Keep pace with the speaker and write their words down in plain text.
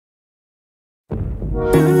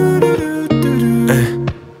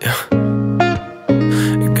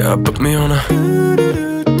God put me on a,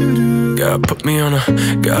 God put me on a,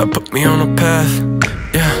 God put me on a path,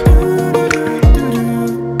 yeah.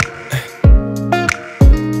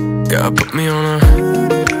 God put me on a,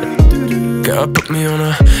 God put me on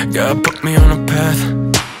a, God put me on a path,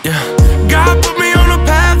 yeah. God put me on a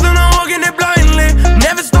path and I'm walking it blindly.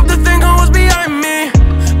 Never stop to think on what's behind me.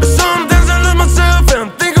 But sometimes I lose myself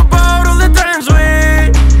and think about all the times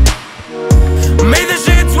we made the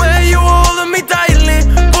shit where you holding me tightly.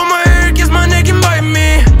 Pull my hair, kiss my neck and bite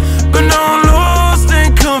me. But now I'm lost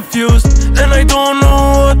and confused and I don't know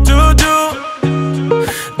what to do.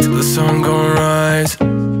 Till the sun gon' rise,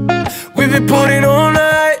 we be partying all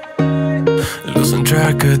night, losing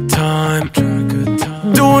track of time,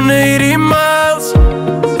 doing 80 miles.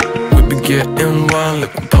 We be getting wild,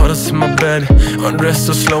 looking puddles in my bed, undressed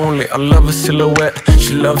so slowly, I love her silhouette.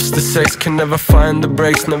 She loves the sex, can never find the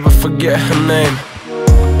breaks, never forget her name.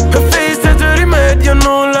 Her face tattooed in my head, you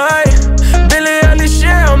know lie. Billie Eilish,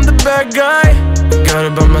 yeah, I'm the bad guy. Got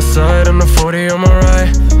her by my side on the 40 on my right.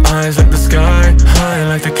 Eyes like the sky, high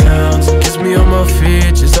like the clouds. Kiss me on my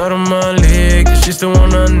feet, she's out of my league. She's the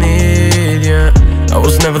one I need, yeah. I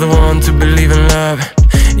was never the one to believe in love.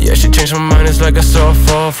 Yeah, she changed my mind, it's like I saw a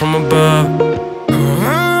fall from above.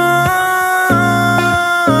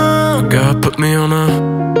 God put me on a,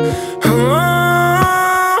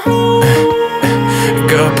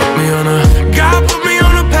 God put me on a, God put me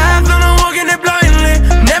on a path and I'm walking it blindly.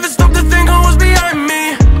 Never stop to think on what's behind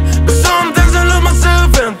me. But sometimes I lose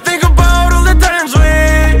myself and think about all the times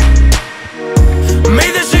we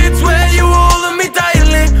made the shit where you holding me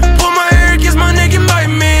tightly. Pull my hair, kiss my neck and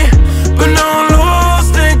bite me. But now I'm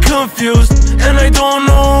lost and confused and I don't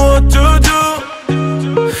know what to do.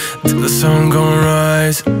 Till the sun gon'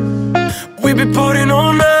 rise, we be partying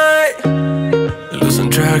all night, losing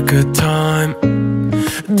track of time,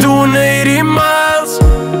 doing 80 miles.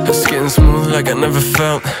 Her skin smooth like I never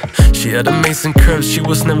felt. She had amazing curves, she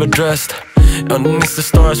was never dressed. Underneath the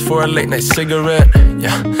stars for a late night cigarette,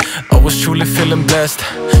 yeah, I was truly feeling blessed.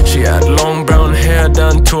 She had long brown hair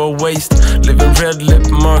down to her waist, leaving red lip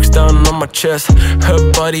marks down on my chest.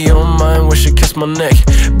 Her body on mine where she kissed my neck,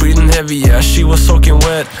 breathing heavy, yeah, she was soaking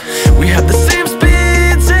wet. We had the same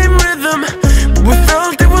speed, same rhythm, but we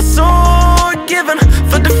felt it was so given.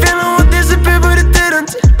 Felt the feeling would disappear but it didn't.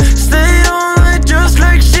 Stayed all night just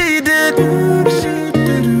like she did.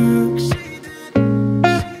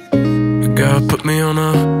 God put me on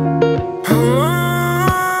a,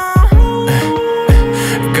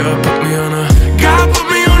 God put me on a, God put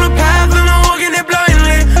me on a path and I'm walking it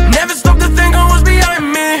blindly. Never stop to think on what's behind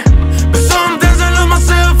me. But sometimes I lose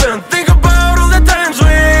myself and think about all the times we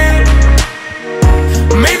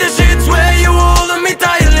made the shit where you holding me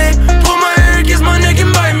tightly. Pull my hair, kiss my neck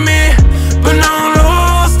and bite me. But now I'm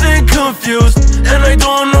lost and confused and I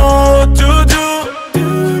don't know what to do.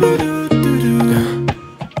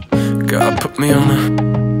 God put me on a,